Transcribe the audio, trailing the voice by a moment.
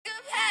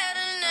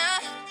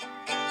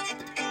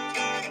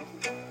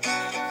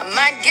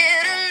might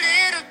get a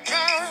little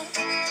drunk.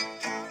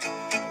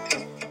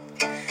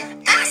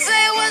 I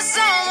say what's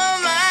on my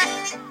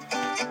mind.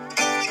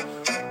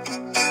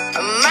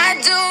 I might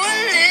do a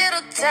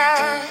little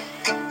time.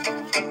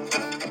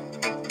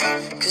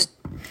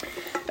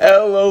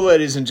 Hello,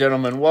 ladies and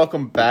gentlemen.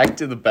 Welcome back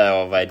to the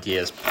Battle of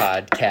Ideas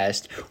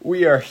podcast.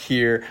 We are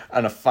here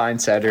on a fine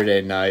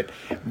Saturday night,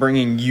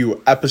 bringing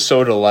you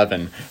episode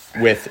 11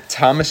 with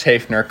Thomas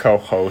Hafner,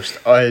 co-host,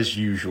 as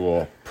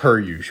usual, per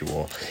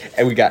usual.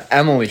 And we got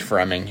Emily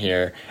Fremming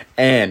here,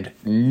 and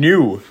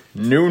new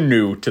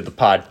to the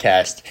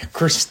podcast,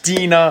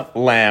 Christina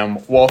Lamb.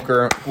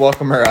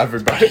 Welcome her,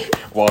 everybody.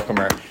 Welcome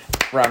her.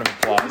 Round of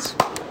applause.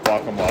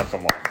 Welcome.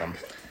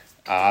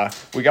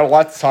 We got a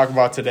lot to talk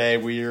about today.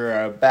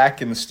 We're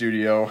back in the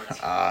studio.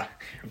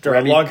 After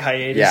a long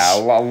hiatus. Yeah,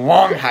 a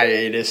long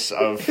hiatus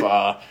of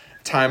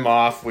time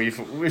off.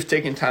 We've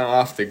taken time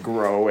off to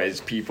grow as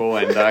people,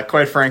 and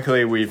quite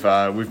frankly, we've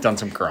done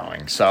some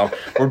growing. So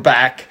we're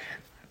back,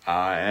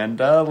 and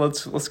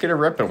let's get it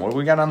ripping. What do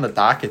we got on the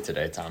docket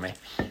today, Tommy?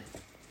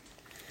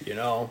 You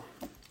know,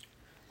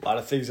 a lot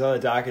of things on the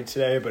docket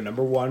today, but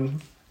number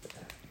one,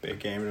 big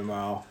game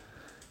tomorrow.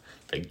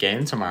 Big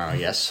game tomorrow,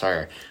 yes,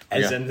 sir.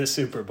 As in the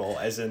Super Bowl,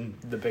 as in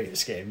the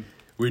biggest game.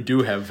 We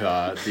do have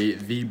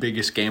the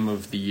biggest game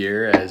of the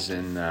year, as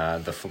in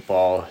the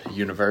football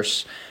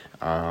universe,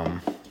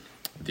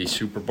 the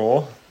Super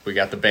Bowl. We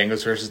got the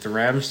Bengals versus the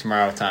Rams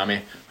tomorrow,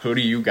 Tommy. Who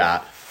do you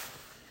got?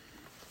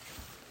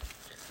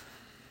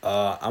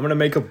 I'm going to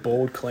make a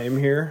bold claim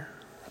here.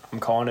 I'm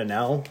calling it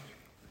now.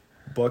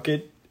 Book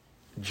it.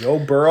 Joe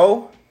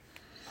Burrow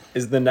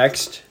is the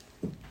next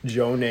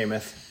Joe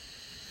Namath.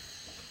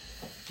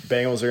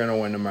 Bengals are going to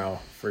win tomorrow,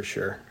 for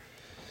sure.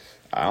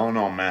 I don't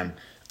know, man.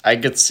 I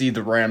could see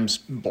the Rams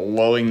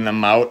blowing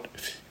them out,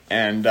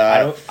 and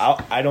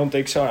I don't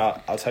think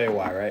so. I'll tell you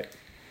why, right?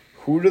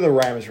 Who do the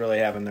Rams really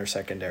have in their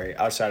secondary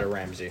outside of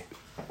Ramsey?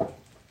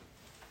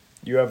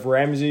 You have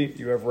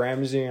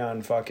Ramsey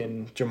on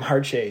fucking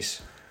Jamar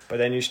Chase, but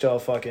then you still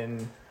have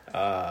fucking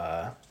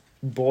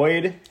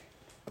Boyd.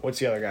 What's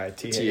the other guy?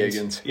 T.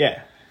 Higgins.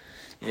 Yeah.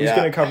 Who's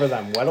going to cover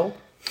them? Weddle?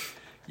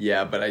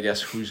 Yeah, but I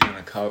guess who's going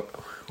to cover...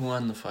 Who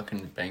on the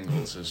fucking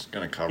Bengals is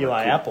going to cover...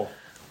 Eli Apple.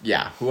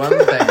 Yeah, who on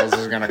the Bengals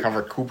is going to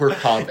cover Cooper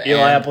Kupp?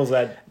 Eli Apple's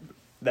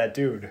that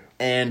dude.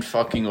 And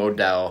fucking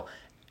Odell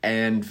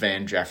and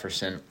Van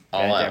Jefferson.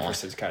 Van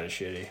Jefferson's kind of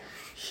shitty.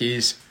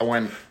 He's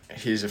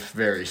a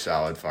very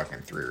solid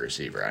fucking 3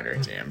 receiver on your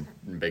team.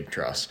 Big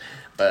trust.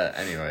 But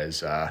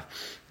anyways,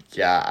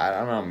 yeah, I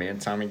don't know. Me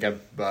and Tommy got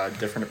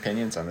different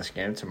opinions on this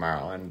game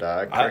tomorrow. And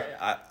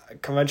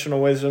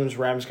conventional wisdom's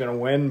Rams going to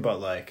win, but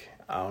like...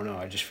 I don't know.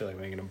 I just feel like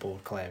making a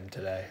bold claim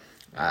today.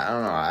 I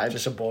don't know.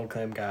 Just a bold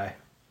claim guy.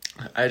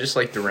 I just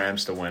like the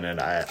Rams to win it.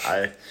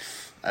 I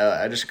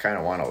just kind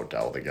of want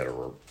Odell to get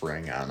a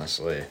ring,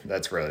 honestly.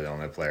 That's really the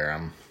only player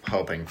I'm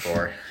hoping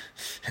for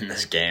in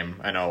this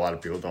game. I know a lot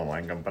of people don't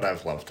like him, but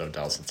I've loved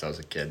Odell since I was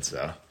a kid,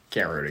 so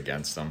can't root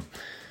against him.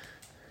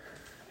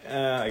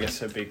 I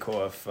guess it'd be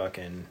cool if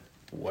fucking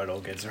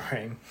Weddle gets a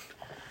ring.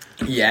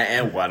 Yeah,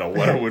 and Weddle.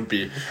 Weddle would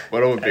be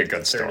a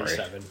good story.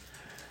 37.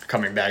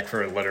 Coming back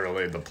for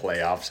literally the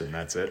playoffs, and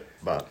that's it.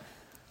 But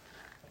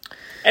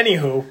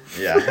anywho,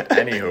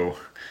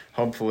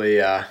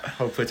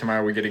 hopefully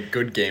tomorrow we get a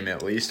good game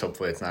at least.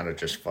 Hopefully it's not a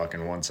just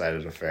fucking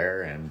one-sided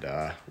affair, and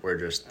we're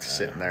just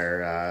sitting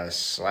there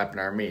slapping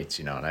our meats.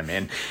 You know what I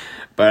mean?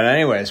 But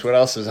anyways, what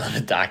else is on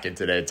the docket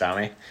today,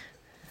 Tommy?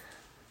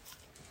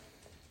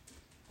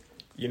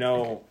 You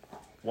know,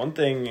 one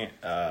thing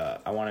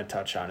I want to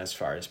touch on as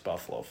far as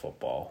Buffalo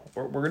football.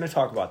 We're going to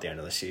talk about the end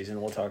of the season.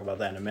 We'll talk about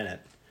that in a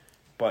minute.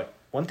 But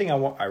one thing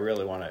I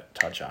really want to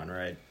touch on,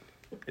 right,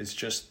 is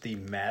just the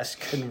mass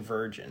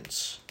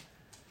convergence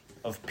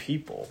of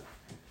people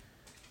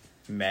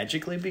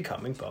magically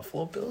becoming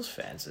Buffalo Bills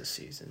fans this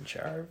season,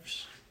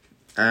 Charves.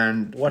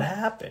 And what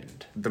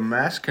happened? The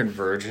mass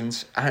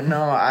convergence,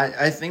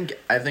 I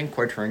think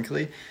quite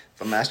frankly,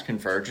 the mass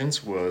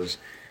convergence was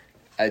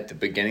at the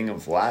beginning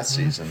of last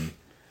season.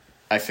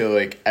 I feel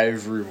like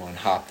everyone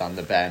hopped on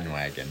the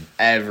bandwagon.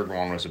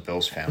 Everyone was a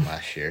Bills fan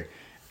last year.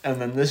 And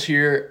then this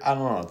year, I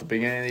don't know, at the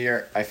beginning of the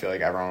year, I feel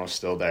like everyone was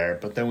still there.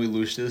 But then we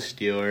lose to the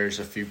Steelers,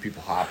 a few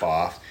people hop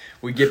off.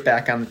 We get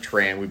back on the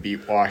train, we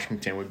beat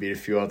Washington, we beat a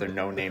few other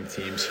no-name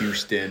teams,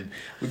 Houston.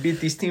 We beat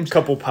these teams.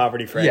 Couple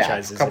poverty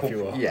franchises, if you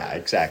will. Yeah,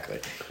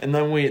 exactly. And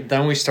then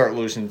we start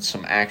losing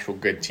some actual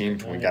good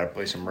teams when we got to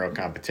play some real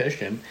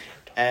competition.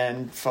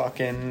 And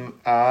fucking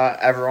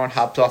everyone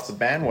hops off the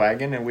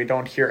bandwagon, and we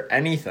don't hear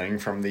anything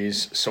from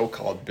these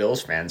so-called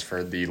Bills fans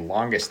for the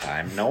longest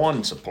time. No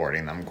one's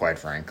supporting them, quite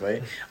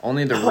frankly.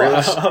 Only the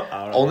realest.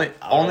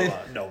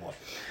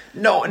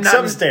 No, not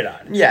some stayed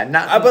on. Yeah,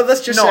 not. But let's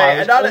just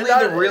say only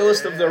the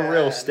realest of the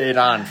real stayed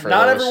on for.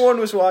 Not those. Everyone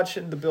was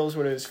watching the Bills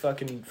when it was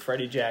fucking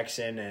Freddie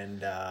Jackson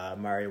and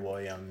Mario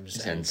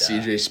Williams and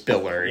C.J.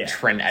 Spiller and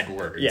Trent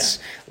Edwards. Yeah.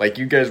 Like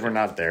you guys were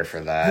not there for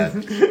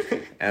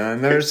that.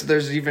 And then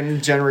there's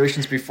even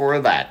generations before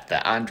that.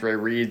 The Andre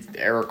Reed,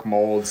 Eric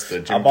Moulds, the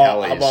Jim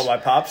How Kellys. about my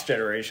pop's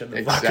generation?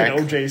 The fucking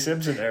O.J.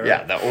 Simpson era.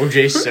 Yeah, the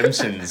O.J.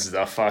 Simpsons,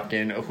 the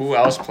fucking... Who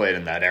else played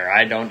in that era?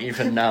 I don't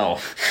even know.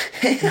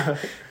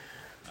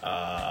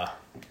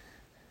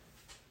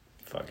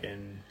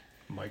 Fucking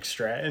Mike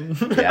Stratton.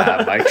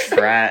 Yeah, Mike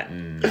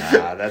Stratton.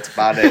 That's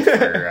about it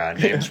for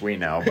names we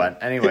know.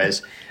 But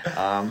anyways,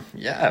 I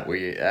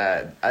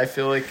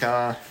feel like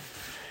I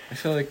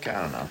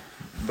don't know.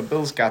 The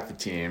Bills got the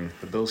team.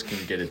 The Bills can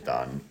get it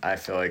done. I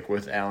feel like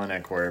with Allen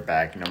at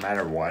quarterback, no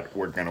matter what,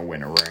 we're gonna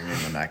win a ring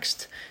in the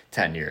next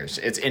 10 years.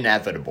 It's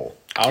inevitable.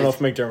 I don't know if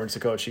McDermott's the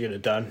coach to get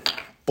it done.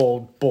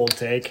 Bold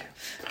take.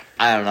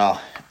 I don't know.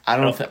 I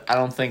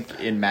don't think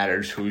it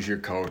matters who's your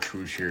coach,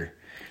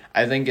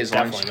 I think as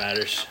long as Definitely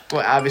matters.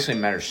 Well, obviously it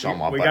matters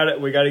somewhat. We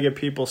got to get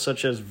people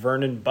such as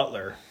Vernon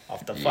Butler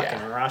off the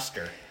fucking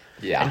roster.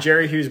 Yeah. And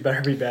Jerry Hughes better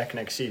be back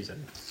next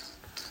season.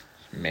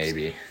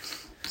 Maybe.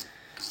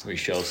 We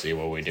shall see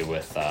what we do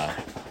with our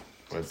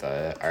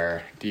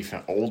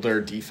older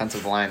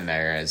defensive line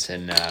there, as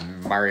in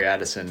Mario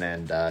Addison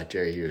and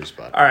Jerry Hughes.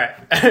 But all right.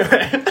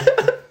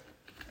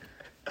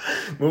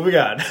 Moving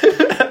on.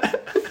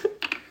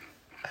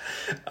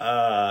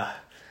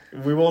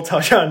 We will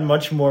touch on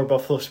much more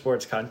Buffalo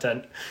sports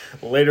content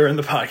later in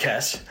the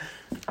podcast,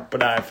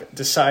 but I've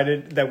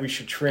decided that we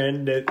should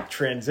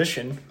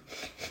transition.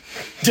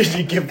 Did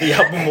you give the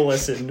album a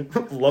listen?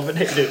 Love it,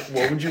 hate it.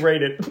 What would you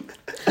rate it?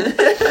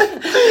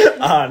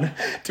 On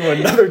to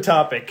another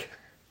topic,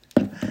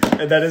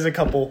 and that is a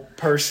couple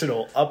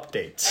personal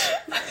updates.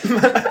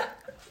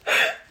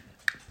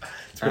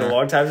 It's been a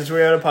long time since we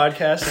had a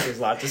podcast. There's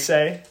a lot to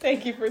say.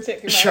 Thank you for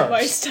taking my Sharps.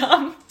 advice,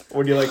 Tom.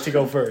 Would you like to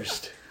go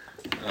first?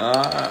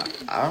 I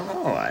don't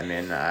know. I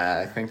mean,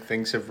 I think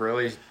things have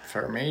really,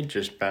 for me,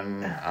 just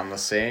been on the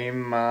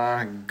same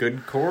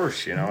good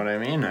course. You know what I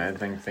mean? I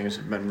think things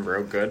have been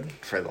real good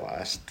for the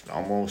last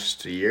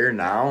almost a year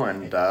now,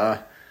 and I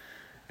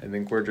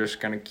think we're just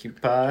going to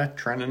keep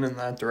trending in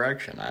that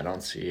direction. I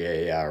don't see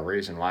a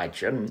reason why it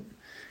shouldn't,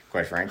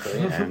 quite frankly,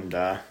 and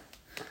I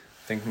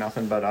think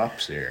nothing but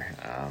ups here.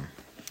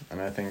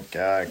 And I think,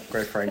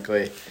 quite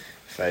frankly,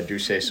 if I do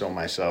say so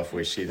myself,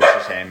 we see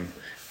the same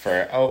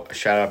for,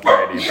 shout out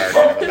Brady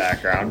barking in the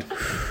background.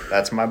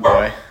 That's my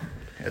boy.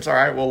 It's all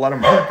right. We'll let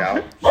him work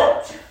out.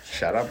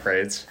 Shout out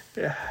Braids.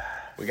 Yeah.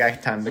 We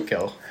got time to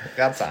kill. We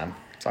got time.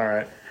 It's all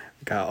right.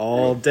 Got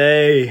all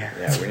day.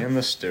 Yeah, we in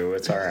the stew.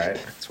 It's all right.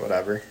 It's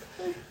whatever.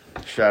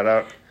 Shout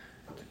out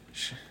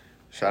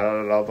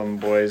at all them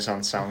boys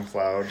on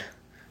SoundCloud.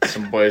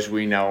 Some boys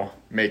we know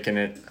making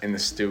it in the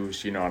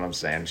stews. You know what I'm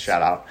saying.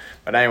 Shout out.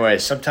 But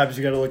anyways. Sometimes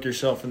you got to look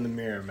yourself in the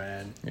mirror,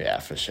 man. Yeah,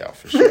 for sure.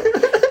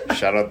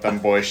 Shout out them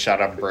boys.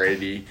 Shout out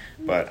Brady.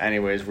 But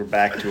anyways, we're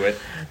back to it.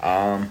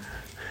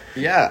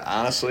 Yeah,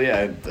 honestly,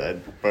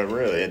 but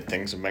really,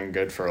 things have been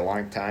good for a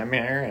long time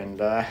here, and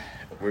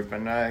we're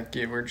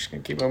just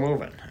gonna keep it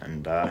moving.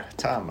 And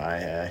Tom,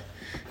 I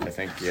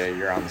think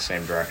you're on the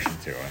same direction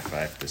too, if I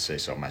have to say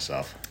so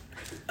myself.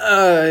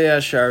 Yeah,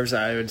 Sharps,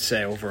 I would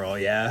say overall,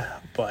 yeah,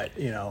 but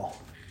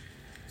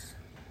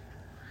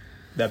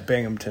that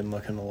Binghamton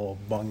looking a little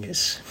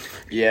bungus.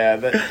 Yeah,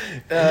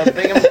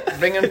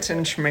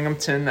 Binghamton,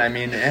 Schminghamton. I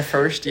mean, at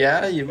first,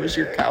 yeah, it was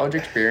your college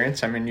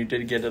experience. I mean, you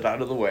did get it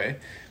out of the way.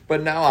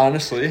 But now,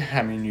 honestly,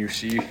 I mean, you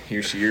see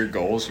your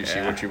goals, you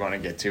see what you want to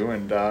get to,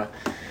 and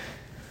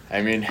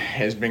I mean,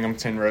 is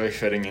Binghamton really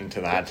fitting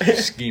into that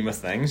scheme of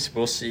things?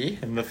 We'll see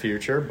in the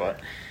future, but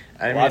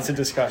lots of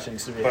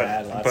discussions to be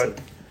had, lots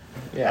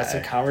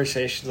of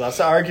conversations, lots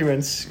of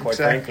arguments, quite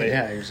frankly.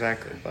 Yeah,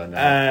 exactly. But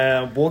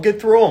we'll get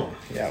through them.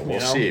 Yeah, we'll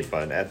see.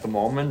 But at the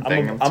moment,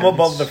 I'm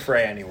above the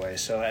fray anyway,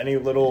 so any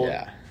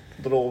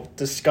little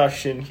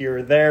discussion here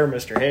or there,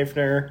 Mr.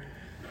 Hafner,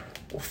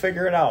 we'll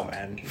figure it out,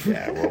 man.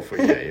 Yeah, you'll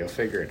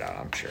figure it out,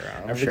 I'm sure.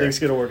 Everything's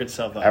going to work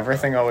itself out.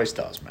 Everything always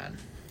does, man.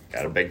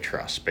 Got a big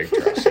trust, you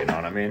know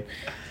what I mean?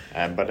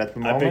 But at the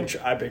moment...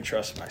 I big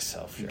trust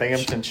myself. Sure.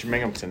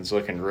 Binghamton's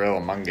looking real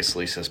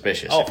amongously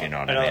suspicious, if you know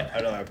what I mean.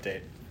 Another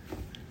update.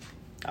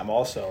 I'm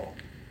also,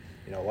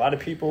 a lot of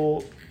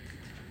people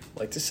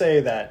like to say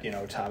that,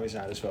 Tommy's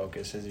not as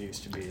focused as he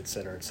used to be, et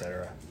cetera, et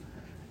cetera.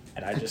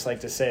 And I just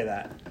like to say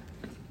that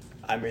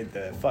I made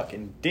the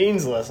fucking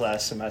dean's list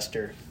last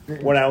semester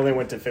when I only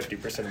went to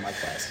 50% of my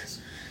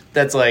classes.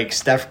 That's like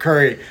Steph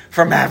Curry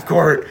from half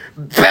court.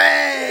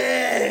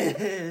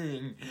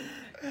 Bang!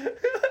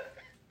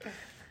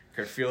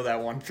 Could feel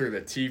that one through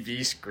the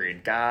TV screen.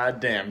 God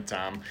damn,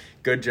 Tom.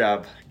 Good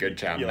job. Good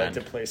job, you man. like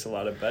to place a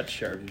lot of bets,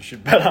 Sharp. You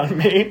should bet on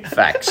me.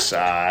 Facts.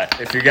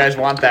 If you guys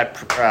want that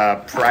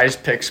Prize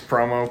Picks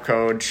promo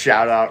code,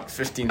 shout out,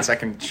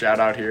 15-second shout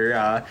out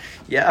here.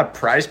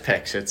 Prize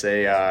Picks. It's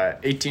a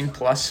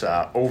 18-plus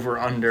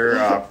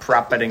over-under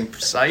prop betting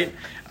site.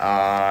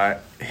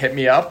 Hit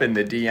me up in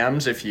the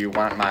DMs if you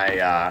want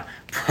my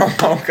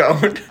promo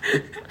code.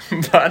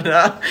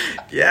 But,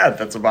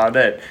 that's about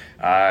it.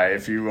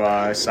 If you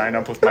sign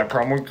up with my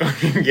promo code,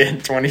 you can get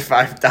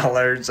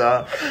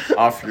 $25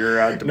 off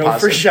your deposit. No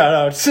free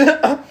shout-outs.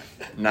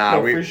 Nah,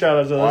 No free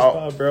shout-outs on this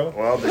pod, bro.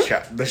 Well,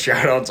 the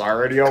shout-out's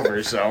already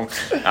over, so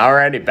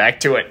alrighty, back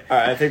to it. All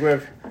right, I think we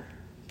have...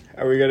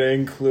 Are we going to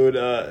include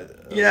a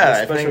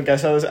special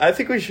guest on this? I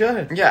think we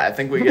should. Yeah, I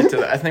think we get to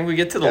the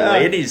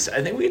ladies.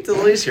 I think we get to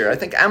the ladies here. I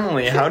think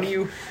Emily, how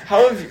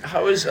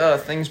has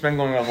things been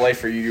going of late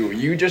for you?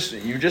 You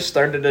just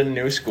started a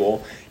new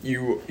school.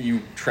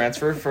 You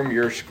transferred from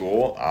your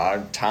school.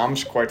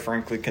 Tom's quite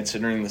frankly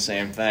considering the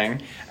same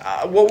thing.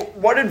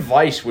 What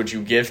advice would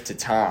you give to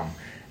Tom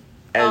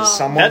as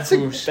someone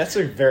who's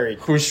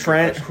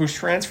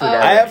transferred?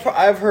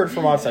 I've heard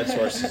from outside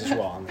sources as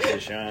well on this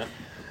issue.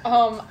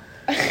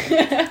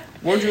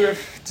 What would you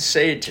have to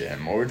say to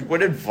him?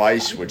 What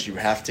advice would you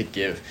have to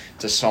give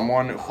to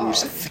someone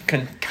who's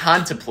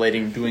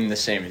contemplating doing the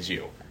same as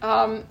you?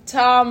 Tom,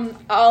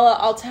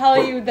 I'll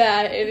tell you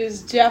that it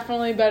is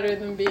definitely better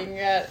than being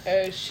at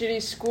a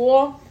shitty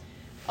school.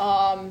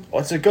 Well,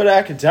 it's a good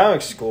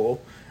academic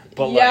school,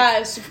 but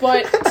yes,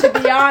 but to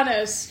be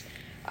honest,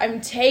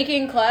 I'm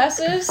taking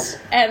classes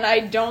and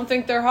I don't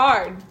think they're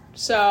hard.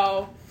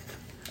 So,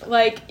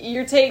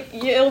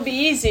 it'll be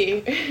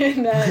easy,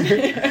 and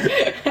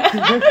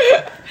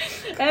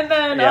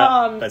then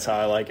that's how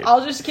I like it.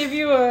 I'll give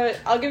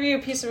you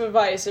a piece of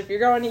advice. If you're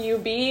going to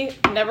UB,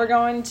 never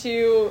going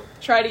to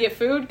try to get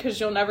food because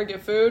you'll never get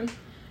food,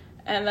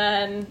 and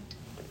then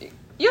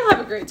you'll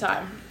have a great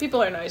time.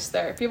 People are nice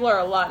there. People are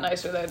a lot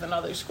nicer there than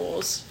other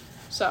schools.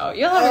 So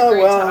you'll have a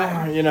great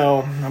time.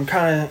 I'm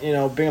kind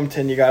of,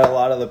 Binghamton, you got a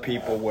lot of the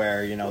people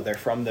where, they're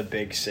from the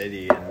big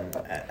city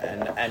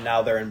and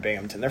now they're in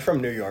Binghamton. They're from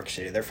New York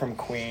City. They're from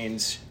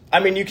Queens. I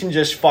mean, you can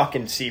just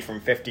fucking see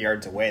from 50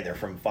 yards away they're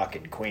from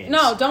fucking Queens.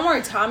 No, don't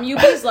worry, Tom.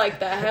 UB's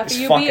like that. Half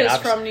of UB is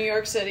from New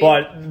York City.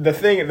 But the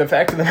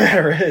fact of the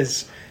matter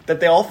is that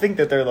they all think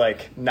that they're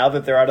now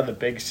that they're out of the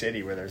big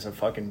city where there's a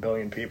fucking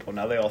billion people,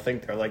 now they all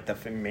think they're like the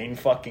main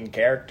fucking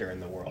character in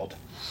the world.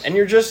 And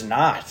you're just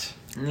not.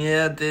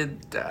 Yeah, I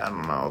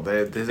don't know.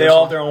 They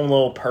all have their own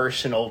little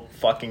personal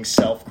fucking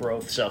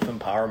self-growth,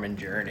 self-empowerment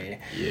journey.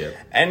 Yeah.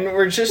 And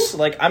we're just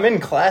I'm in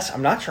class.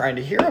 I'm not trying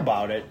to hear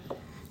about it.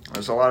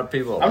 There's a lot of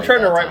people. I'm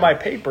trying to write my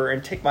paper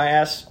and take my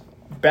ass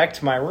back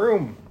to my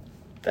room.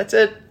 That's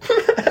it.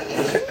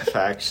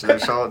 Facts.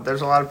 There's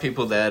a lot of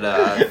people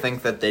that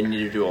think that they need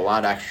to do a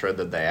lot extra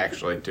than they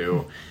actually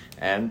do.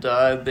 And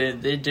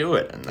they do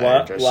it. And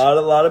a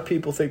lot of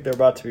people think they're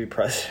about to be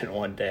president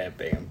one day at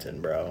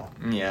Binghamton, bro.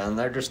 Yeah, and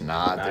they're just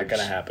not. Not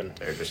going to happen.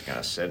 They're just going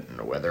to sit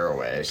and wither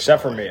away.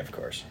 Except for me, of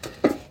course.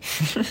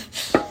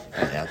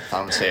 And yeah,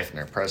 Thomas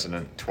Hafner,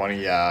 president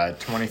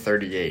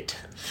 2038.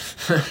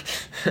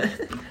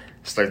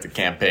 Start the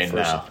campaign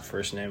now.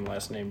 First name,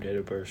 last name, date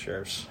of birth,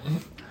 sheriffs.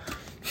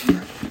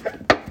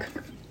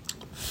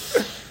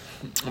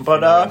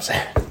 But,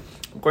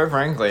 quite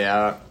frankly,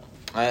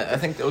 I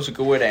think that was a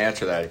good way to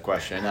answer that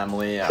question,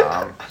 Emily.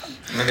 I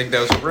think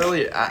that was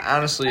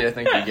honestly, I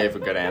think you gave a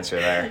good answer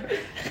there.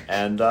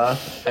 And I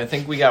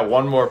think we got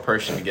one more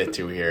person to get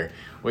to here.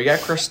 We got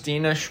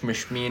Christina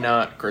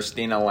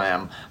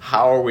Lamb.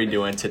 How are we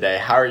doing today?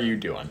 How are you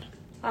doing?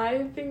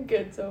 I've been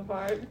good so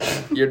far.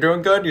 You're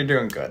doing good? You're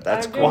doing good.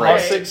 That's great. Well,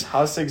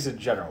 how's things in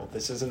general?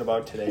 This isn't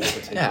about today in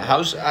particular. Yeah,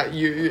 how's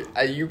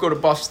you go to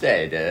Buff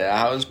State.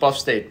 How's Buff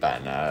State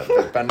been?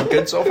 Been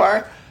good so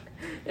far?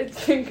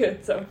 It's been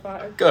good so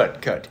far.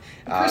 Good.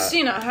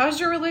 Christina, how's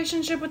your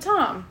relationship with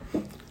Tom?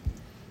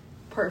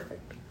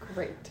 Perfect.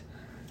 Great.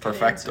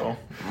 Perfecto.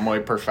 Muy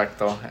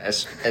perfecto.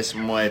 Es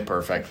muy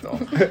perfecto.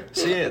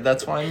 See,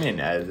 that's what I mean.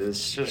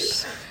 It's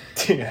just...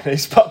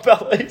 TNA's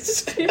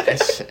papeles.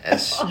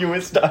 You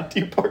es not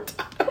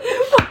deportado.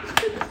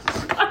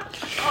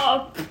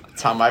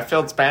 Tom, I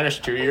failed Spanish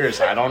 2 years.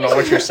 I don't know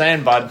what you're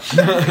saying, bud.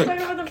 Talking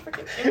about the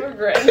freaking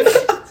immigrants.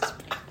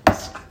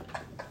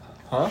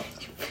 Huh?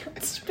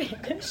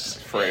 Spanish.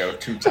 Fredo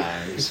 2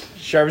 times.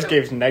 Sharps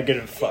gave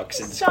negative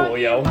fucks in school,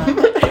 yo.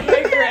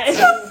 It's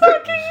so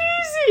fucking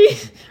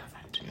easy.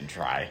 Didn't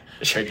try.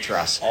 Big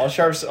trust. All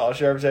Sharps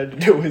had to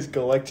do was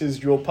collect his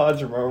jewel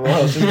pods from everyone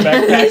else's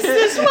backpack Is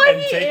this why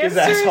and he take his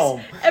ass answers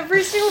home.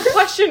 every single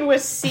question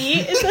with C?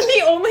 Is that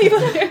the only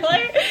word you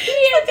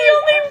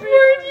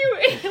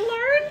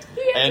learned?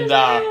 And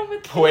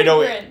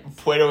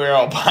Puedo ir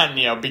al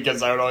baño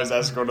because I would always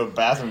ask to go to the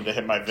bathroom to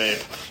hit my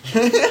vape.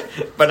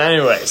 But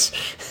anyways,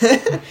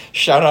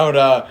 shout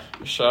out,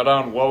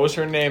 what was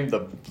her name? The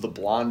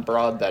blonde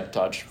broad that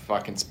touched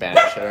fucking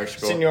Spanish at our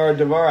school. Senora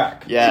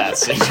Dvorak. Yeah,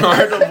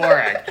 Senora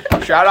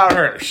Dvorak. Shout out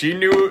her. She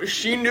knew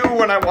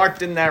when I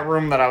walked in that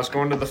room that I was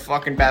going to the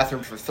fucking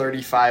bathroom for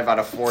 35 out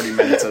of 40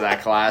 minutes of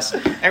that class.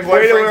 And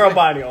Puedo ir al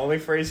baño, only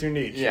phrase you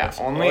need. Yeah,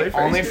 only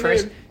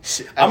phrase.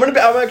 I'm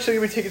actually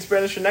gonna be taking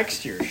Spanish for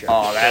next year. Sure.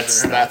 Oh,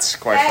 that's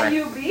quite frank.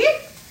 At UB?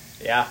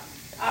 Yeah,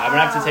 I'm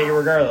gonna have to take it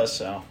regardless.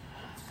 So,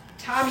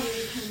 Tommy, we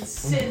can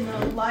sit in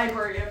the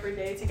library every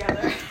day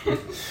together.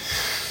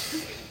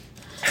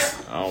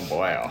 Oh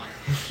boy.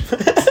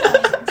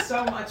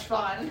 So much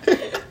fun.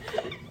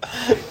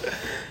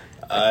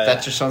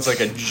 That just sounds like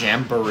a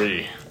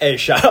jamboree. Hey,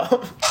 shout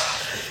out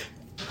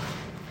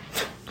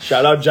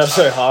Jeff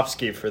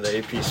Soyhovsky for the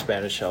AP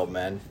Spanish help,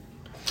 man.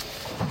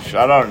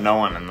 Shout out no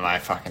one in my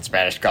fucking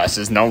Spanish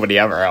classes. Nobody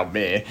ever helped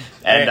me.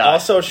 And And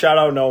also, shout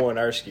out Noah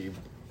Winarski.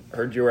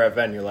 Heard you were at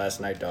venue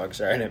last night, dog.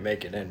 Sorry I didn't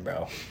make it in,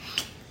 bro.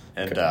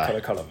 and Could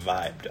have caught a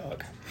vibe,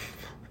 dog.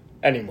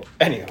 Anywho.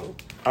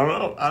 I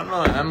don't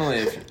know,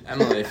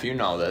 Emily, if you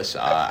know this.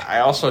 I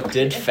also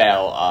did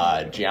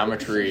fail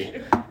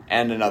geometry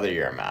and another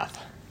year of math.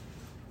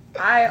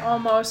 I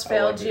almost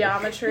failed love you.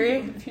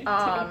 geometry,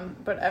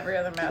 but every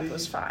other math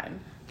was fine.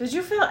 Did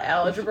you fail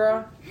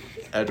algebra?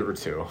 Algebra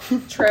 2.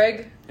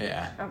 Trig?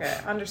 Yeah. Okay,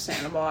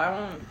 understandable. I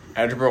won't.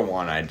 Algebra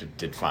 1 I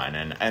did fine.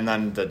 And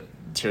then the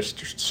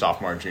just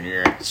sophomore, junior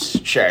year,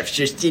 sheriffs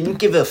just didn't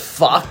give a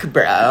fuck,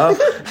 bro.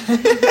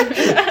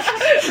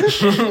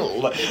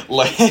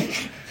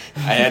 like,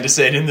 I had to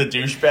say it in the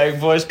douchebag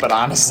voice, but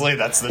honestly,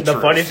 that's the truth. The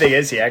funny thing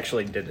is, he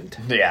actually didn't.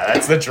 Yeah,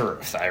 that's the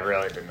truth. I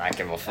really did not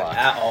give a fuck.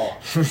 At all.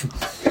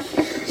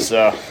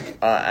 So,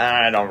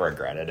 I don't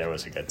regret it. It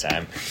was a good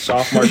time.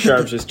 Sophomore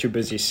Sharps is too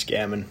busy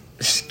scamming.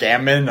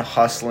 Scamming,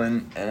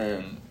 hustling,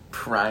 and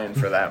crying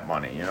for that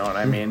money. You know what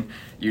I mean?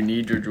 You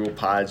need your jewel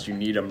pods. You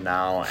need them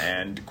now.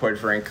 And quite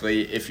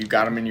frankly, if you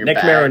got them in your Nick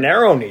bag...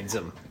 Marinaro needs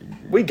him.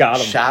 We got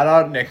him. Shout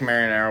out Nick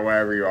Marinaro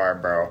wherever you are,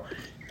 bro.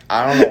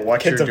 I don't know what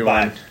Kid's you're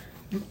a doing.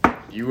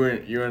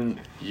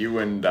 You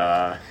and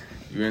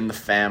the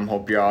fam.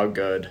 Hope you're all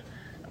good.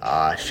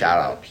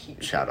 Shout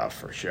out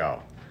for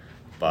show.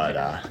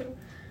 But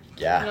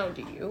yeah. No,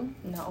 do you?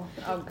 No.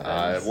 Oh,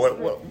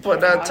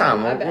 good.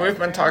 Tom, we've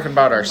been talking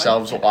about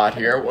ourselves a lot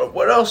here.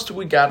 What else do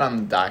we got on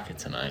the docket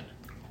tonight?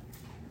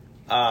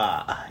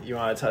 You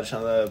want to touch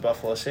on the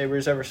Buffalo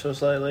Sabres ever so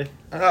slightly?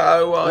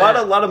 Well,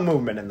 A lot of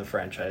movement in the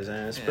franchise,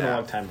 and it's been a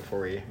long time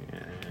before we.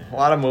 A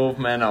lot of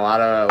movement, a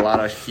lot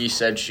of he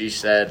said, she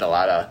said, a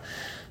lot of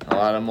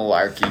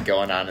malarkey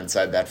going on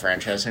inside that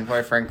franchise, and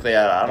quite frankly,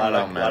 I don't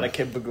know, man. A lot of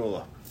Kid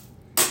Bagula.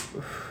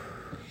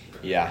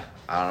 Yeah,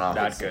 I don't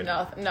know. Not good.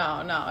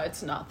 No,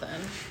 it's nothing.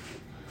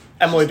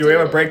 Emily, do we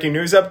have a breaking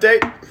news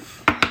update?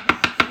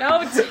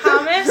 No,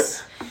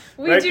 Thomas,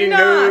 we Breaking do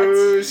not.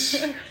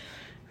 news.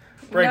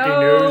 Breaking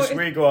No, news.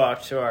 We go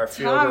out to our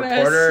field Thomas.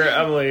 reporter,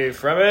 Emily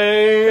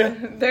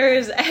Fremming. There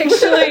is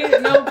actually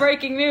no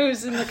breaking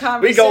news in the We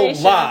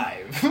conversation. go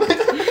live.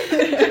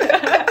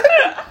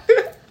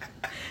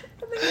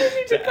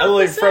 to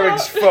Emily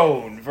Fremming's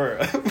phone for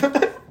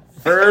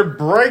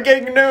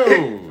breaking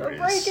news. For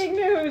breaking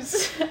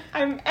news.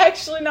 I'm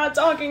actually not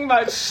talking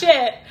about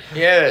shit.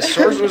 Yeah,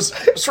 sources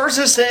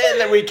say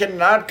that we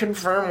cannot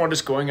confirm what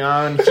is going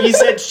on. He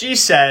said, she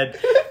said.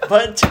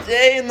 But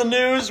today in the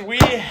news, we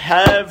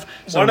have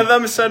one of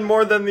them said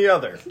more than the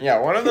other. Yeah,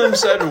 one of them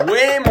said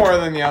way more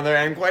than the other,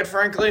 and quite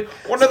frankly,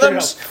 one of them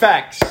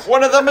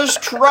has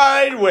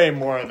tried way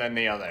more than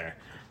the other.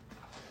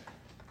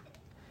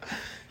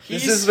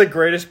 This is the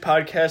greatest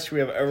podcast we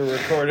have ever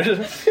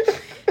recorded.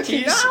 Do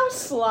you know how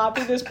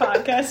sloppy this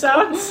podcast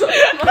sounds?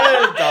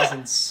 It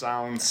doesn't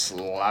sound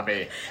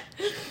sloppy.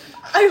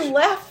 I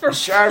laughed for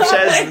Sharp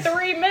says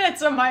 3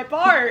 minutes of my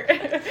part.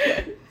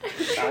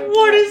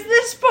 What is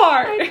this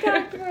part?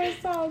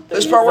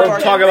 This part we're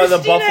talking about the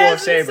Christina Buffalo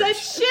hasn't Sabres.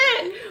 said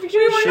shit. We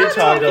were She not talked a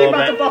talking little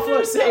about bit. the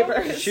Buffalo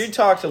Sabres. She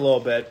talked a little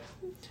bit.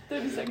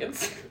 30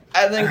 seconds.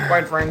 I think,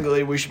 quite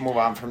frankly, we should move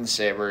on from the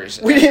Sabres.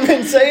 We didn't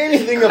even say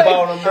anything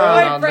about them, bro.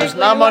 Quite there's frankly,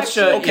 not much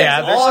to... okay,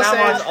 Yeah, there's all not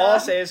much... I'll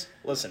say is,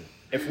 listen,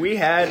 if we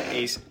had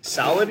a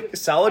solid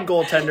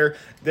goaltender,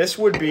 this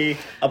would be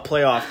a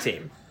playoff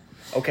team.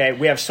 Okay,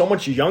 we have so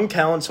much young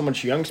talent, so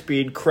much young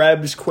speed.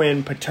 Krebs,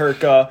 Quinn,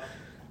 Paterka,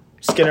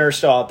 Skinner are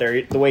still out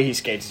there. The way he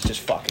skates is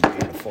just fucking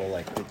beautiful.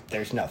 Like,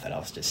 there's nothing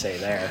else to say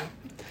there.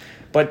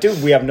 But,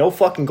 dude, we have no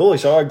fucking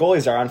goalies. All our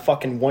goalies are on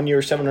fucking 1 year,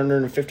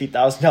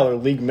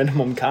 $750,000 league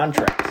minimum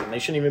contracts, and they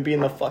shouldn't even be in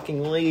the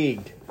fucking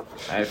league.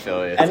 I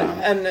feel you, Tom.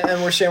 And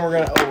we're saying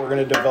we're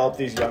gonna develop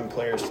these young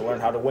players to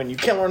learn how to win. You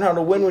can't learn how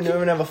to win when you don't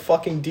even have a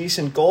fucking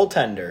decent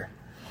goaltender.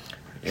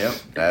 Yep,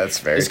 that's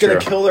very It's true. gonna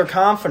kill their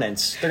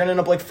confidence. They're gonna end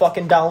up like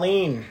fucking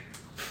Darlene.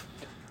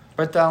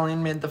 But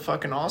Darlene made the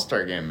fucking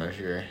All-Star game this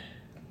year.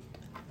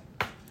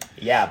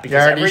 Yeah,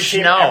 because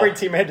already know. every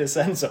team had to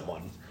send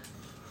someone.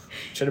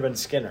 Should have been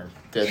Skinner.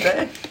 Did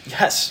they?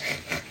 Yes.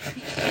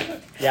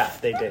 Yeah,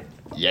 they did.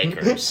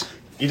 Yakers.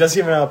 He doesn't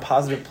even have a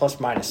positive plus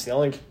minus. The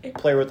only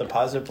player with a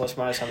positive plus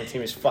minus on the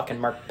team is fucking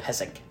Mark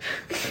Pesic.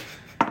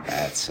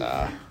 That's,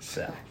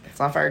 So. it's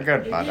not very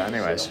good, but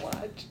anyways.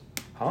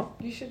 Huh?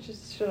 You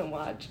shouldn't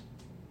watch.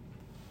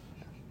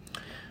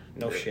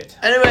 No shit.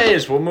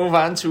 Anyways, we'll move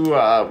on to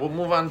a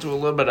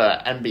little bit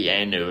of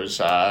NBA news.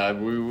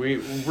 We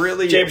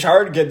really James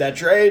Harden did that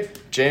trade.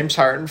 James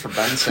Harden for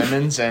Ben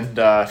Simmons and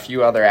a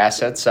few other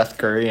assets, Seth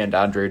Curry and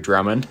Andre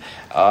Drummond.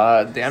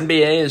 The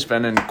NBA has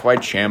been in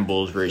quite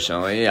shambles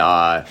recently.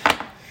 The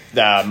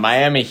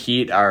Miami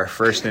Heat are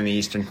first in the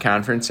Eastern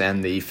Conference,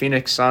 and the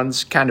Phoenix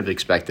Suns, kind of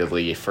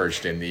expectedly,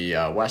 first in the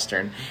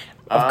Western.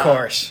 Of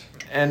course.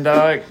 And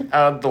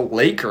the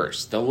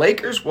Lakers. The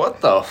Lakers, what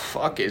the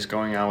fuck is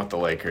going on with the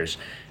Lakers?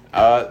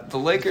 The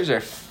Lakers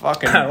are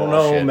fucking I don't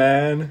know, bullshit.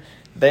 man.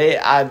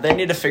 They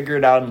need to figure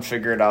it out and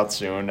figure it out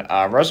soon.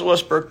 Russell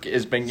Westbrook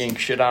has been getting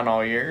shit on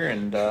all year,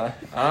 and I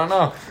don't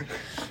know.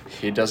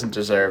 He doesn't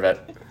deserve it.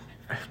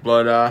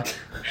 But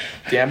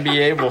the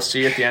NBA, we'll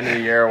see at the end of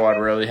the year what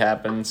really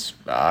happens.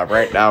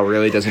 Right now,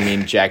 really doesn't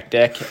mean jack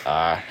dick.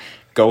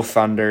 Go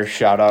Thunder!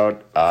 Shout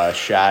out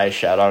Shy!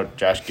 Shout out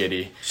Josh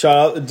Giddey! Shout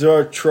out the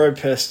Detroit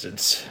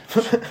Pistons.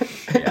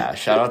 Yeah,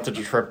 shout out the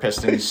Detroit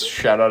Pistons!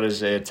 Shout out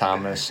Isaiah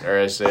Thomas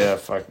Isaiah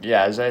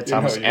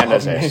Thomas and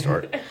Isaiah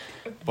Stewart.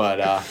 But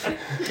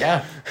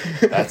yeah,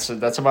 that's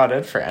about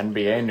it for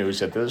NBA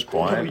news at this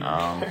point.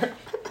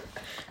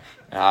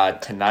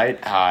 Tonight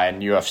in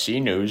UFC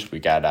news, we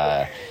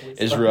got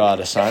Israel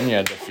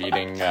Adesanya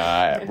defeating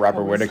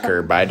Robert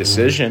Whittaker by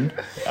decision.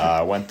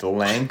 Went the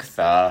length.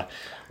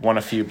 Won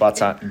a few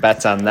bets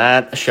on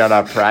that. Shout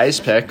out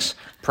Prize Picks.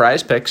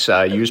 Prize Picks.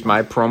 Use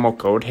my promo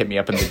code. Hit me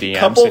up in the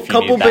DMs if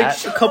you need that.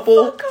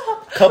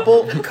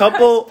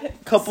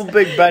 Couple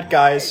big bet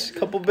guys.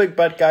 Couple big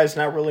bet guys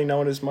not really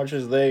known as much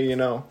as they, It's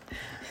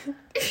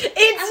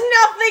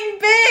nothing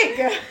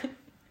big.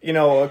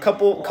 A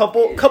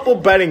couple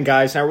betting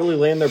guys not really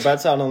laying their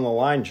bets out on the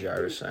line,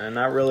 Jars, and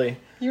not really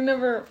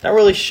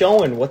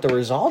showing what the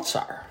results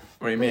are.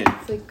 What do you mean?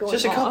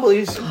 Just a couple of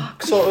these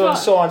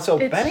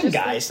betting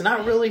guys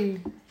not really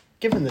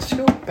giving the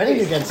scoop.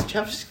 Betting against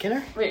Jeff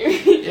Skinner.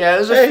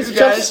 Yeah, there's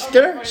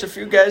a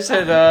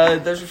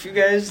few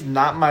guys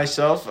not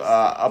myself,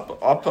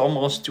 up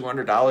almost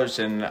 $200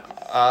 in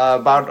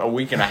about a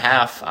week and a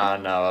half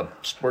on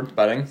sports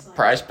betting.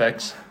 Prize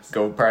Picks.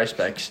 Go Prize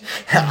Picks.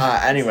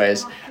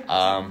 Anyways,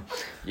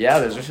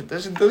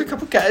 there's a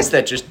couple guys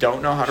that just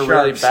don't know how to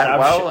really bet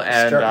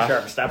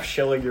well. Stop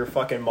shilling your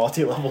fucking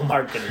multi-level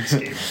marketing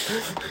scheme.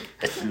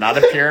 It's not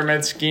a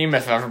pyramid scheme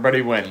if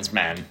everybody wins,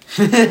 man.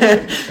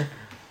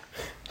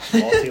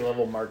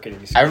 Multi-level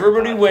marketing scheme.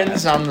 Everybody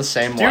wins on the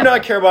same level. Do you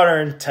not care about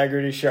our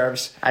integrity,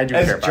 Sharps? I do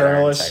care about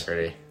our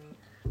integrity.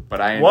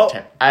 But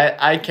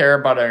I care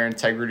about our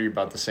integrity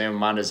about the same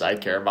amount as I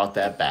care about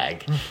that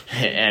bag.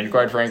 And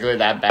quite frankly,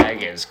 that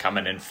bag is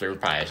coming in through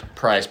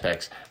Prize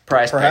Picks.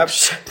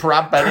 Picks.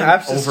 Prop betting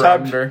over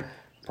under.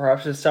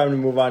 Perhaps it's time to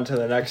move on to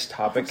the next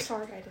topic. I'm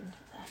sorry I didn't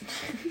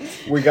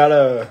know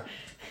that.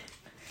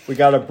 We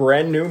got a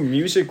brand new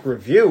music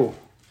review.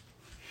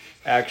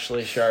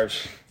 Actually,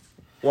 Sharps.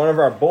 One of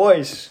our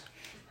boys,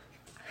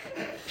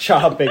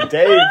 shout out Big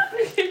Dave,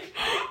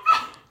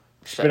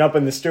 been up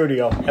in the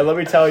studio. And let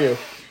me tell you,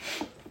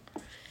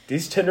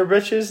 these Tinder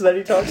bitches that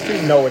he talks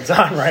to know what's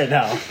on right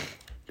now.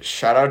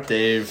 Shout out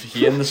Dave.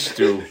 He in the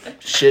stew.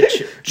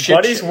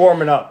 Buddy's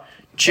warming up.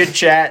 Chit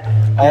chat.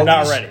 You're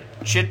not ready.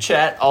 Chit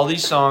chat. All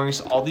these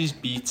songs. All these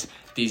beats.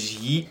 These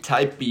yeet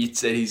type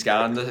beats that he's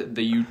got on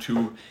the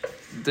YouTube.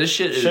 This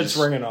shit's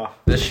ringing off.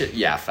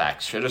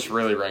 Facts. Shit is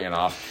really ringing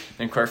off.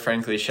 And quite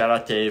frankly, shout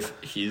out Dave.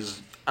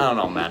 He's, I don't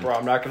know, man. Bro,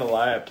 I'm not gonna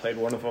lie. I played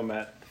one of them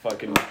at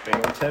fucking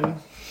Binghamton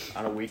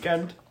on a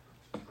weekend.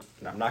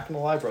 And I'm not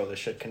gonna lie, bro. This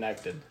shit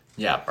connected.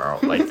 Yeah, bro.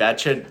 Like that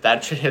shit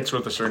hits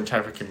with a certain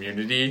type of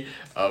community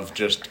of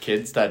just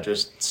kids that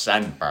just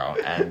send, bro.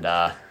 And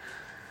that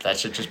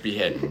should just be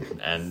hitting.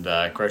 And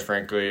quite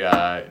frankly,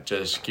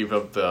 just keep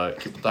up the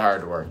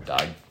hard work,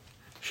 dog.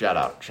 Shout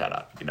out,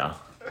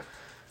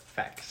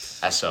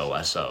 Facts.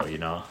 SO, you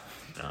know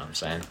what I'm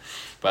saying?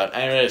 But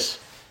anyways,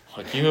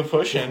 we'll keep it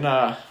pushing.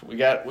 We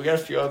got a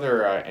few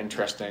other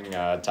interesting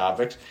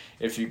topics.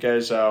 If you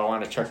guys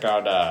want to check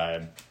out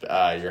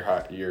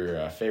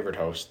your favorite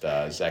host,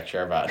 Zach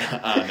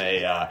Sharbat, on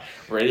a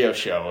radio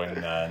show in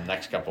the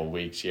next couple of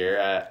weeks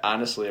here,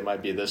 honestly, it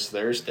might be this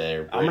Thursday.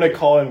 I'm gonna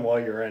call in while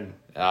you're in.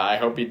 I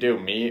hope you do.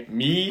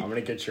 Me. I'm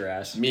gonna get your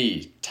ass.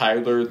 Me,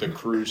 Tyler the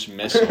Cruise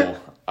Missile,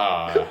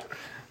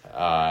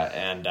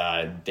 and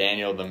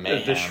Daniel the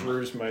Mayhem. The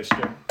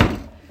Shrews-meister.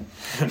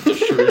 The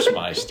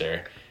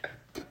Shrews-meister.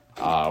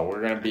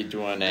 We're going to be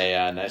doing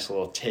a nice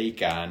little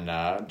take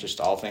on just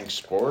all things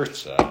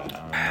sports on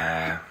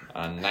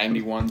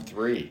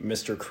 91.3.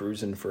 Mr.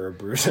 Cruising for a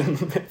bruising,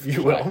 if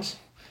you will.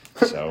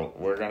 So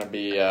we're gonna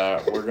be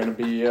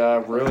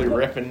really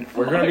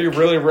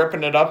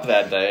ripping it up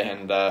that day,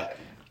 and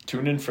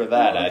tune in for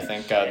that. I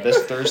think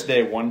this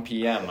Thursday 1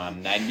 p.m.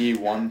 on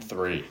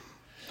 91.3.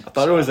 I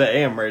thought it was an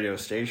AM radio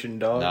station,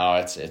 dog. No,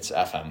 it's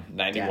FM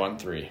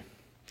 91.3.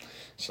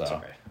 So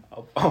okay.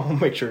 I'll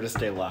make sure to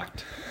stay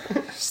locked.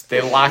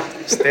 Stay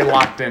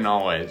locked in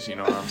always. You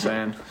know what I'm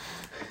saying?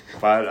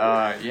 But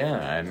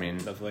I mean,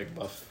 nothing like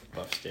Buff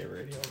State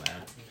Radio,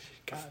 man.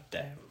 God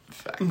damn,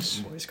 facts.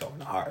 Boys going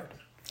hard.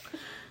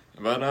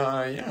 But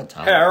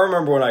Tom. Hey, I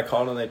remember when I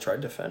called and they tried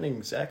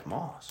defending Zach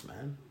Moss,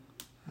 man.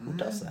 Who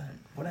does that?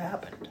 What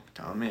happened?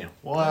 Tell me.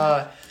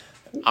 What?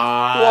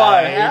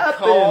 What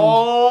happened?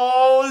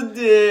 Called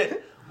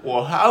it.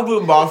 What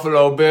happened,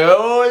 Buffalo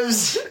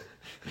Bills?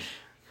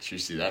 Did you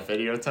see that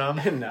video,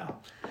 Tom? No.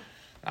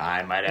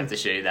 I might have to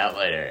show you that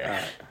later.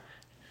 Right.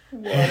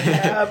 What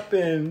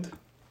happened?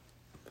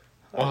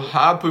 What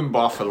happened,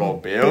 Buffalo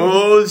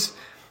Bills?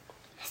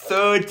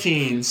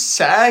 13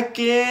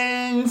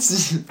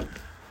 seconds.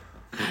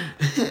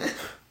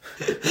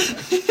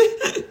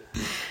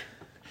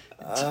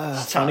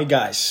 Funny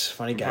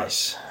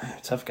guys.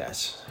 Tough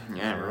guys.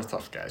 Yeah, we're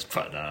tough guys,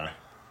 but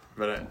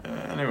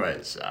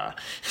anyways,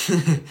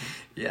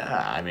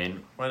 yeah. I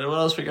mean, what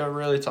else we got to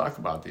really talk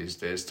about these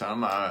days,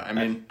 Tom? I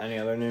mean, any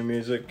other new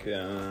music? You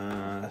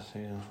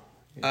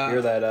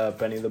hear that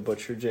Benny the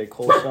Butcher J.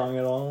 Cole song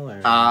at all? Or?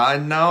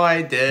 No,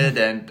 I did,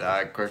 and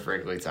quite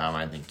frankly, Tom,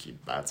 I think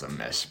that's a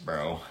miss,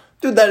 bro.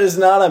 Dude, that is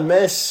not a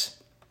miss.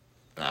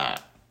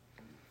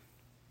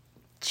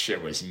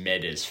 Shit was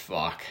mid as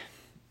fuck.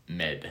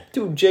 Mid.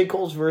 Dude, J.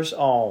 Cole's verse,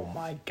 oh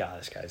my god,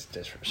 this guy's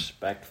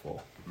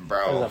disrespectful.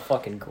 Bro. That was a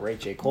fucking great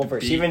J. Cole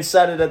verse. He even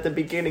said it at the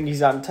beginning,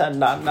 he's on 10,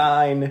 not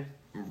 9.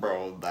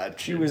 Bro, that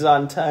shit. He was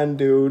on 10,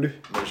 dude.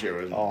 That shit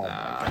was, oh my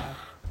god.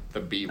 The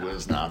beat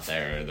was not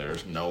there.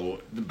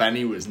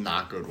 Benny was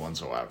not good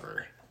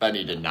whatsoever.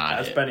 Benny did not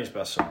That's hit. Benny's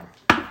best song.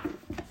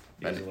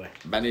 Easily.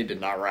 Benny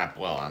did not rap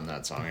well on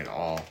that song at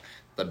all.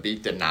 The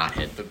beat did not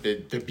hit. The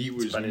beat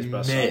was Benny's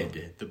best mid.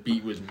 song. The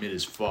beat was mid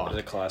as fuck. It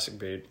was a classic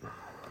beat.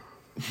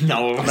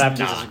 No, it was I'm gonna have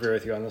to not. disagree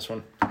with you on this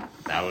one.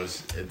 That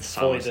was it.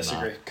 Fully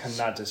disagree.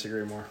 Cannot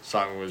disagree more.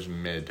 Song was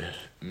mid.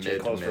 J.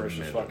 Cole's verse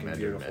was fucking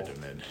beautiful.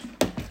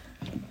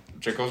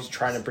 J. Cole's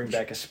Trying to bring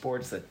back a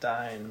sports that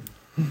died.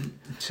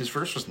 His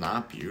verse was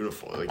not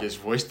beautiful. Like, his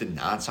voice did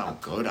not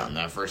sound good on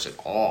that verse at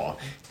all.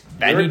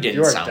 Benny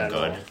didn't sound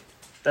good.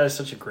 That is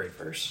such a great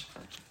verse.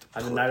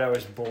 On the night I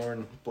was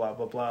born, blah,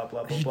 blah, blah,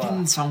 blah, blah, He blah.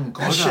 didn't sound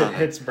good That shit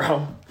hits,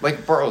 bro.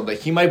 Like, bro, like,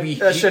 he might be...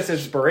 That shit's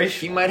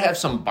inspiration. He might have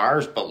some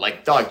bars, but,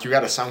 like, dog, you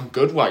gotta sound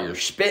good while you're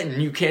spitting.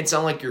 You can't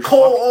sound like you're...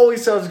 Cole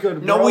always sounds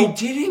good, bro. No, he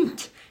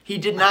didn't. He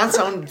did not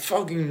sound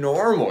fucking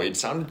normal. It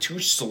sounded too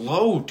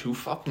slow, too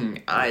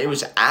fucking... it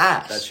was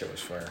ass. That shit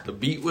was fire. The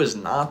beat was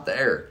not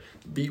there.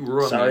 Beat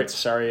ruined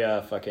Sorry,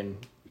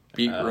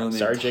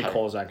 J.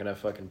 Cole's not gonna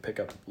fucking pick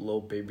up Lil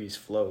Baby's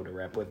flow to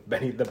rap with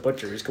Benny the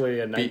Butcher. He's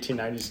clearly a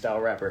 1990s style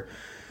rapper.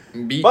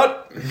 Beat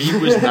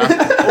was not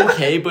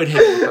okay, but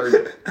have you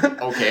heard?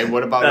 Okay,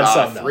 what about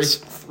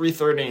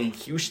 3:30 in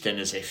Houston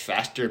is a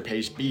faster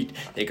paced beat.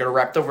 They could have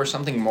rapped over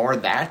something more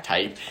that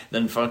type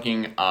than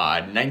fucking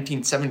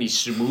 1970s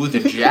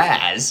smooth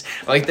jazz.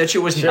 Like, that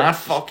shit was not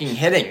fucking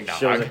hitting, dog.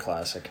 Shit was a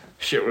classic.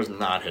 Shit was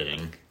not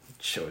hitting.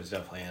 Shit was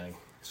definitely hitting.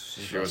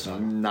 Shit was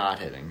not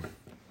hitting.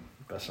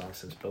 Best song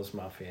since Bill's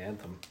Mafia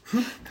Anthem.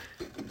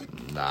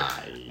 Nah,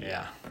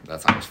 Yeah.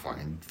 That song was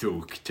fucking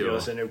Duke, too. You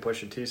listen to a new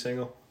Pusha T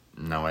single?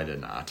 No, I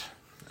did not.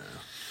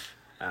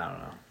 I don't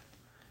know.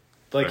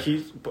 Like,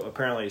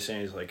 apparently he's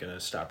saying he's, like, gonna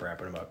stop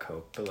rapping about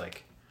coke, but,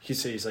 like, he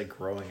said he's, like,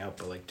 growing up,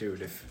 but, like,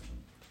 dude,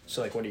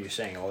 so, like, what are you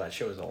saying? All that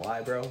shit was a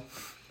lie, bro?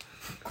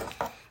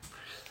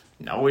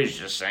 No, he's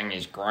just saying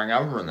he's growing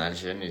up from that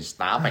shit and he's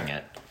stopping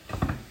it.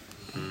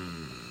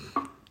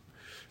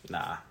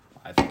 Nah,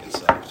 I think it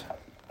sucked.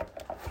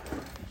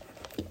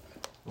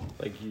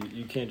 Like,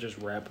 you can't just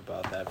rap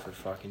about that for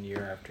fucking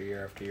year after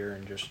year after year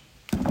and just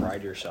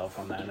pride yourself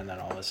on that and then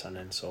all of a sudden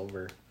it's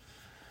over.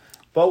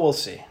 But we'll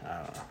see. I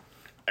don't know.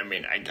 I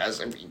mean, I guess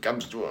if he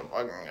comes to a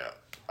fucking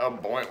a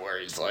point where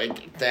he's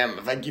like, damn,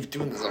 if I keep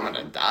doing this, I'm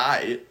gonna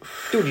die.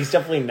 Dude, he's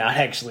definitely not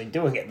actually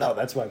doing it, though.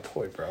 That's my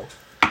point, bro.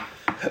 I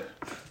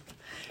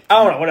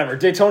don't know, whatever.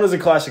 Daytona's a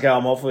classic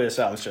album. Hopefully this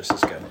album's just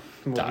as good.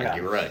 Dog,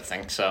 you really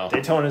think so?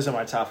 Daytona's in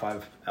my top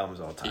 5 albums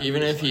of all time.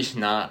 Even if he's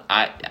not,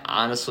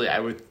 honestly, I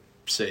would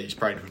say he's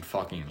probably doing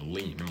fucking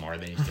lean more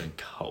than he's doing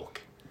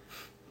coke.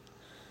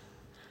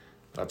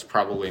 That's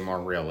probably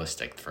more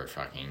realistic for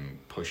fucking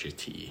Pusha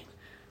T.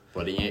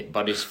 But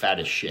he's fat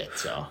as shit,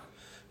 so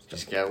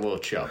just got a little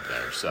chub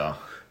there, so.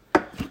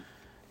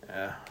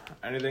 Yeah.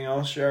 Anything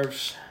else,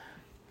 Sheriffs?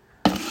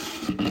 I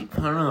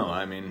don't know,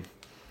 I mean,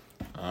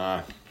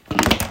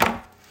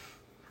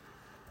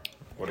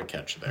 what a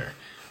catch there.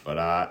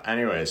 But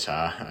anyways,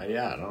 yeah,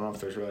 I don't know if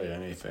there's really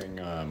anything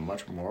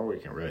much more we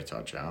can really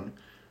touch on.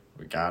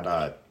 We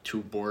got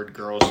 2 bored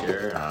girls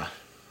here.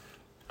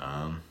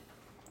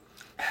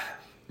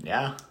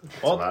 Yeah,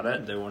 that's about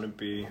it. They wouldn't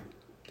be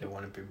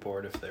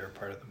bored if they were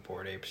part of the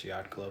Bored Apes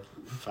Yacht Club.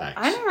 Facts.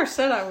 I never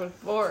said I was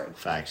bored.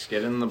 Facts.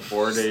 Get in the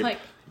Bored Ape like...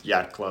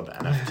 Yacht Club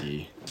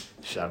NFT.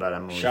 Shout out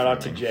Emily. Shout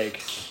out to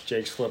Jake.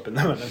 Jake's flipping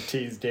them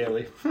NFTs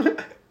daily.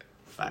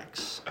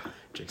 Facts.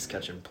 Jake's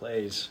catching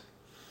plays.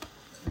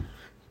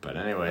 But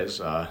anyways,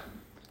 yeah,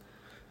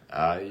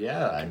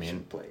 I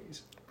mean,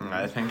 Plays.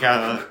 I think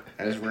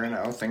as we're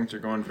now, things are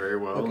going very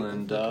well,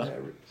 and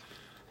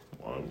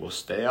we'll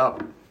stay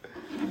up.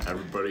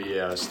 Everybody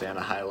stay on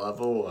a high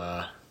level.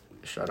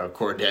 Shout out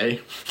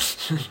Corday.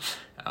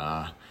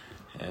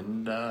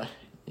 And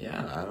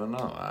yeah, I don't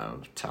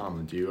know.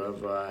 Tom, do you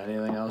have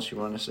anything else you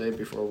want to say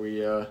before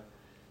we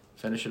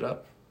finish it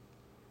up?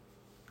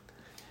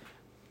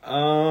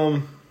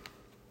 I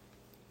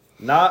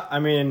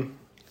mean,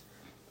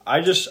 I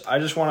just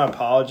want to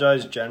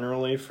apologize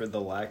generally for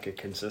the lack of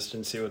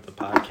consistency with the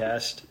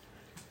podcast.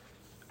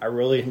 I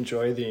really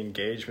enjoy the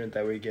engagement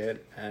that we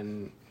get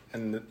and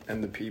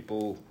the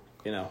people.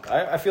 You know,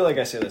 I feel like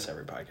I say this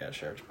every podcast,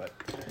 Sheriff, but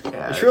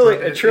Yeah,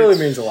 it truly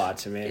means a lot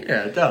to me.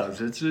 Yeah, it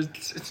does. It's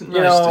nice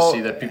know, to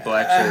see that people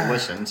actually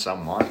listen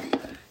somewhat.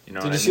 You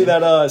know, Did you see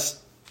that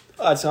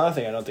Oh, that's another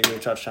thing. I don't think we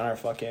touched on our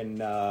fucking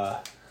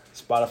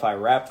Spotify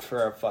Wrapped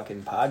for our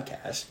fucking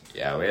podcast.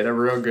 Yeah, we had a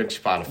real good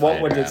Spotify.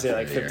 What did it say?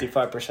 Wrapped Like here.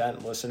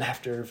 55% listen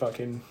after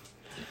fucking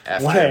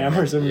After 1 a.m.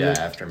 or something. Yeah,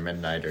 after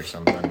midnight or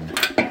something.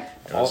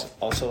 It was,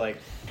 Also, like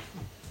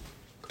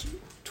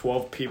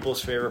 12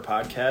 people's favorite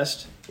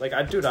podcast. Like,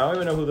 I don't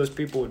even know who those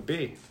people would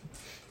be,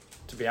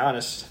 to be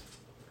honest.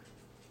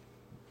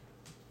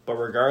 But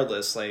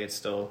regardless, like it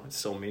still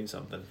means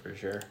something for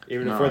sure.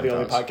 Even if No, we're it the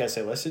only does. podcast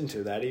they listen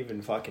to, that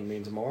even fucking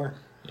means more.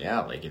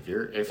 yeah, like if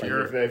you're Like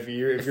if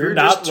you're you're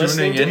not just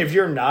listening tuning in- if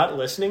you're not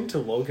listening to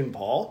Logan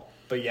Paul,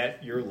 but yet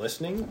you're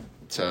listening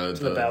to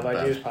the Bad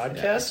Ideas podcast,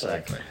 yeah,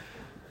 exactly.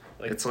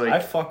 like It's like- I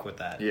fuck with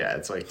that. Yeah,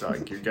 it's like,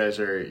 dog, you guys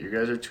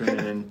are tuning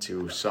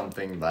into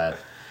something that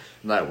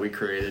we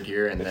created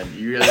here, and then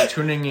you guys are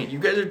tuning in. You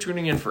guys are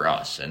tuning in for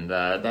us, and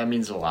that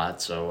means a lot.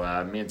 So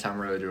me and Tom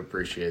really do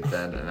appreciate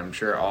that, and I'm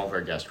sure all of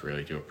our guests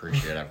really do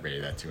appreciate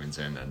everybody that tunes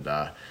in and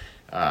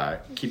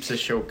keeps the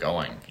show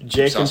going.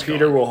 Jake Keeps and us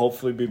Peter going. will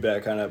hopefully be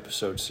back on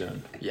episode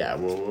soon. Yeah,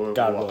 we'll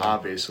God willing.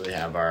 obviously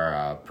have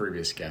our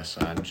previous guests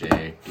on,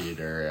 Jake,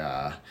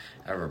 Peter,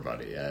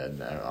 everybody,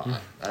 and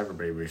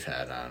everybody we've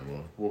had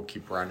on. We'll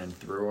keep running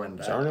through. And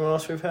Is there anyone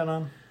else we've had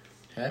on?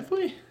 have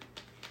we?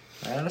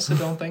 I honestly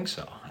don't think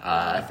so.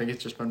 I think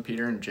it's just been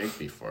Peter and Jake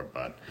before,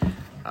 but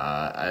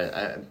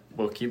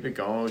we'll keep it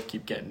going. We'll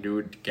keep getting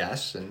new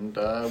guests, and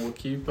we'll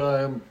keep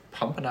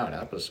pumping out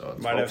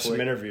episodes. Might have some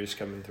Hopefully- interviews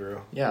coming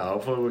through. Yeah,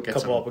 hopefully we'll get A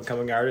couple some. up and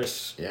coming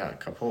artists. Yeah, a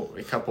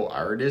couple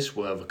artists.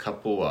 We'll have a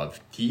couple of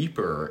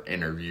deeper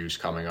interviews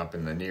coming up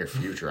in the near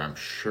future, I'm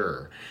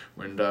sure.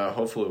 And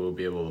hopefully we'll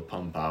be able to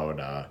pump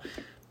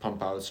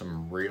out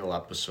some real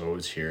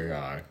episodes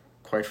here.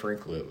 Quite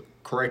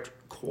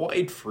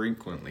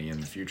frequently in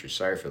the future.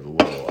 Sorry for the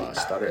little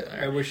stutter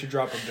there. Maybe we should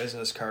drop a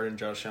business card in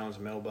Josh Allen's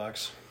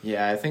mailbox.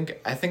 Yeah, I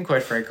think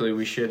quite frankly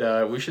we should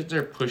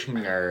start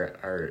pushing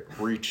our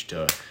reach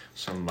to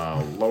some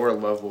lower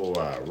level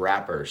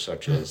rappers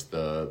such as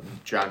the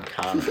John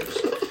Connors.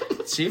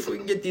 See if we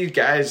can get these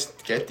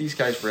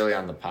guys really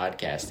on the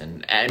podcast.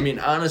 And I mean,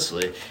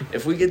 honestly,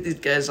 if we get these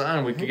guys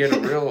on, we could get a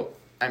real.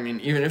 I mean,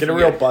 even if Get a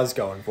we real buzz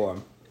going for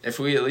him. if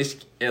we at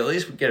least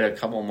we get a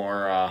couple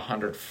more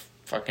 100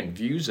 fucking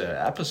views an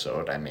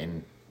episode, I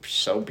mean,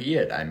 so be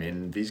it. I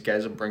mean, these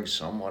guys will bring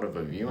somewhat of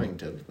a viewing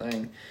to the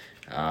thing.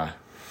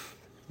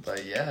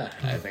 But yeah,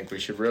 I think we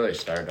should really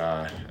start.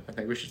 I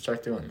think we should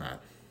start doing that.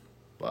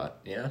 But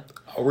yeah,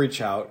 I'll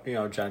reach out. You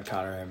know, John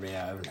Connor and me,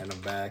 I haven't had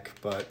him back,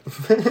 but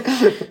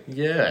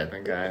yeah, I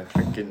think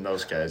getting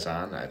those guys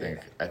on. I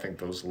think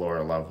those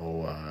lower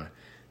level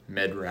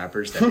mid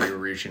rappers that were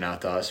reaching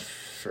out to us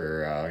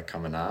for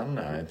coming on.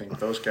 I think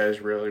those guys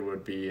really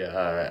would be.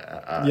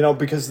 you know,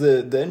 because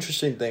the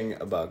interesting thing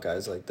about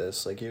guys like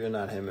this, like even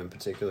not him in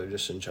particular,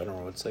 just in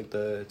general, it's like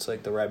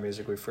the rap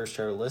music we first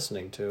started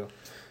listening to.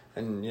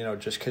 And, you know,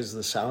 just because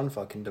the sound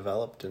fucking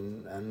developed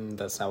and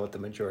that's not what the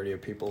majority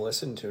of people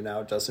listen to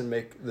now, it doesn't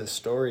make the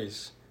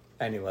stories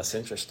any less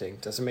interesting.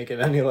 Doesn't make it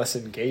any less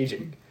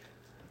engaging.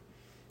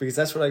 Because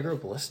that's what I grew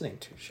up listening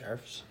to,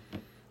 Sheriffs.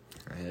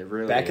 It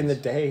really Back in the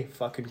is. day,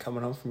 fucking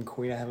coming home from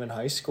Queen of Heaven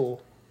High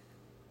School.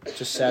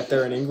 Just sat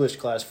there in English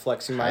class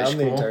flexing my High arm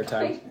the school? entire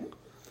time.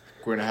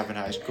 Going to have in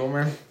high school,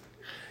 man.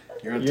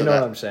 You know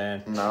what I'm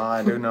saying. No,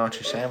 I do know what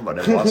you're saying, but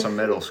it was a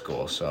middle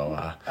school, so.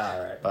 All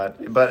right. But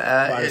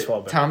as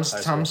well been Tom's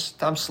high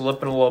school.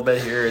 slipping a little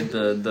bit here.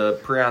 The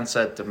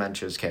pre-onset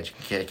dementia is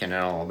kicking in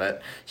a little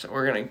bit, so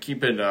we're gonna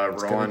keep it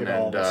rolling, get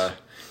all and of us.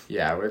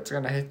 yeah, it's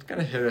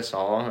gonna hit us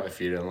all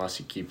unless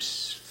he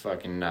keeps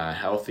fucking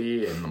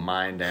healthy in the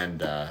mind and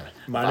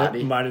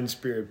body. Mind and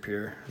spirit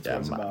pure. That's Yeah, what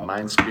it's about.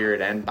 mind, spirit,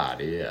 and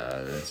body.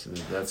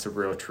 That's the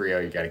real trio.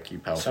 You got to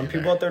keep healthy. Some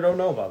people there. out there don't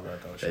know about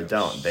that, though. They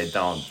Sheriffs.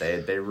 don't.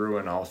 They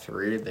ruin all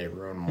three. They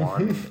ruin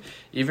one.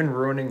 Even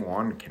ruining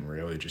one can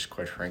really just,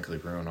 quite frankly,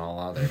 ruin all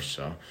others.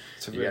 So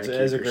you gotta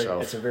keep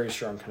yourself. It's a very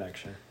strong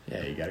connection.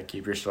 Yeah, you gotta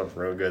keep yourself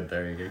real good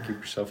there. You gotta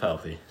keep yourself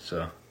healthy.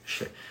 So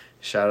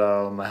shout out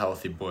all my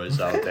healthy boys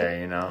out there.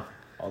 You know,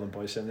 All the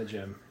boys in the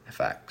gym,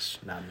 facts.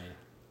 not me.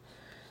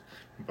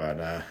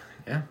 But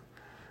yeah,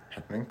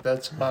 I think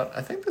that's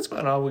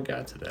about all we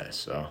got today.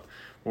 So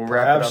we'll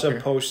wrap it Perhaps up a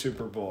here. post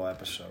Super Bowl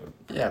episode.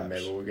 Yeah, perhaps.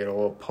 maybe we'll get a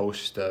little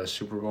post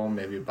Super Bowl,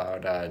 maybe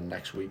about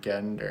next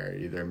weekend or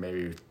either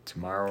maybe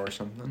tomorrow or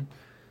something.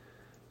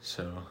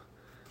 So,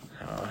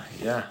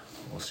 yeah,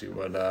 we'll see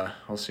what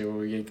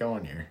we get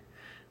going here.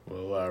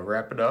 We'll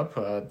wrap it up.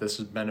 This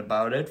has been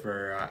about it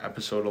for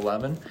episode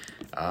 11.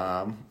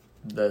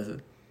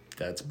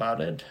 That's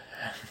about it.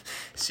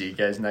 See you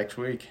guys next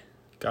week.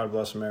 God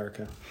bless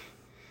America.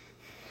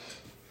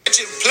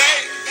 You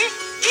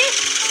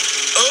play.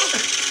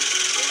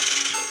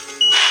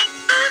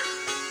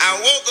 I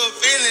woke up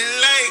feeling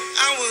like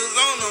I was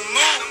on the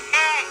moon.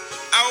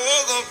 I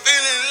woke up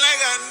feeling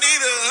like I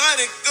need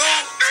 100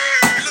 gold.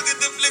 Look at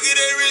the flick of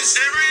that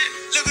wrist.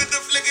 Look at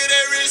the flick of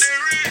that wrist.